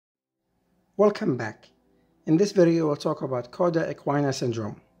Welcome back. In this video we'll talk about Cauda Equina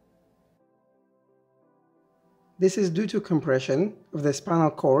Syndrome. This is due to compression of the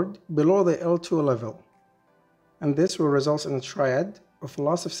spinal cord below the L2 level, and this will result in a triad of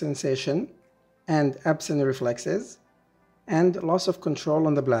loss of sensation and absent reflexes and loss of control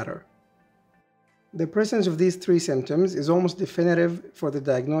on the bladder. The presence of these three symptoms is almost definitive for the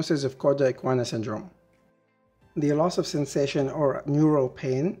diagnosis of Cauda Equina Syndrome. The loss of sensation or neural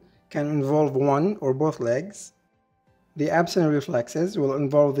pain can involve one or both legs. The absent reflexes will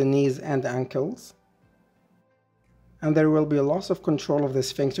involve the knees and ankles. And there will be a loss of control of the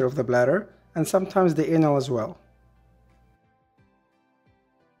sphincter of the bladder and sometimes the anal as well.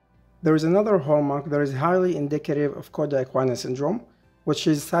 There is another hallmark that is highly indicative of Cauda Equina Syndrome, which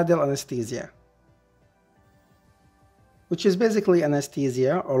is saddle anesthesia, which is basically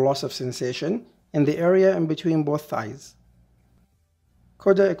anesthesia or loss of sensation in the area in between both thighs.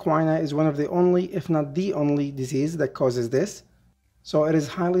 Cauda equina is one of the only, if not the only, disease that causes this, so it is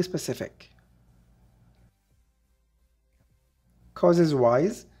highly specific.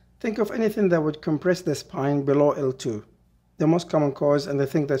 Causes-wise, think of anything that would compress the spine below L2. The most common cause and the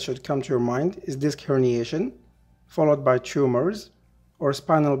thing that should come to your mind is disc herniation, followed by tumors, or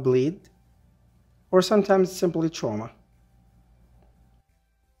spinal bleed, or sometimes simply trauma.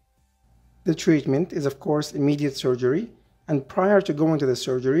 The treatment is of course immediate surgery, and prior to going to the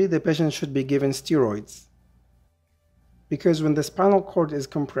surgery, the patient should be given steroids. Because when the spinal cord is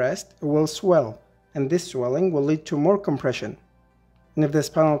compressed, it will swell, and this swelling will lead to more compression. And if the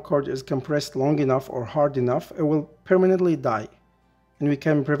spinal cord is compressed long enough or hard enough, it will permanently die. And we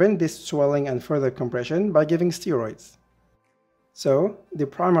can prevent this swelling and further compression by giving steroids. So, the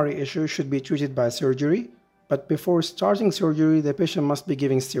primary issue should be treated by surgery, but before starting surgery, the patient must be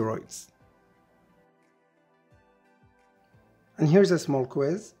giving steroids. And here's a small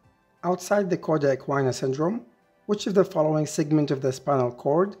quiz. Outside the Cauda Equina Syndrome, which of the following segment of the spinal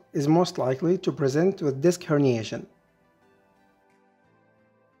cord is most likely to present with disc herniation?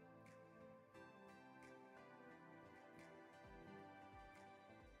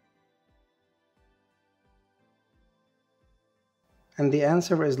 And the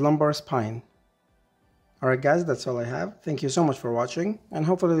answer is lumbar spine. Alright guys, that's all I have. Thank you so much for watching, and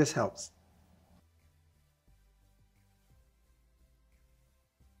hopefully this helps.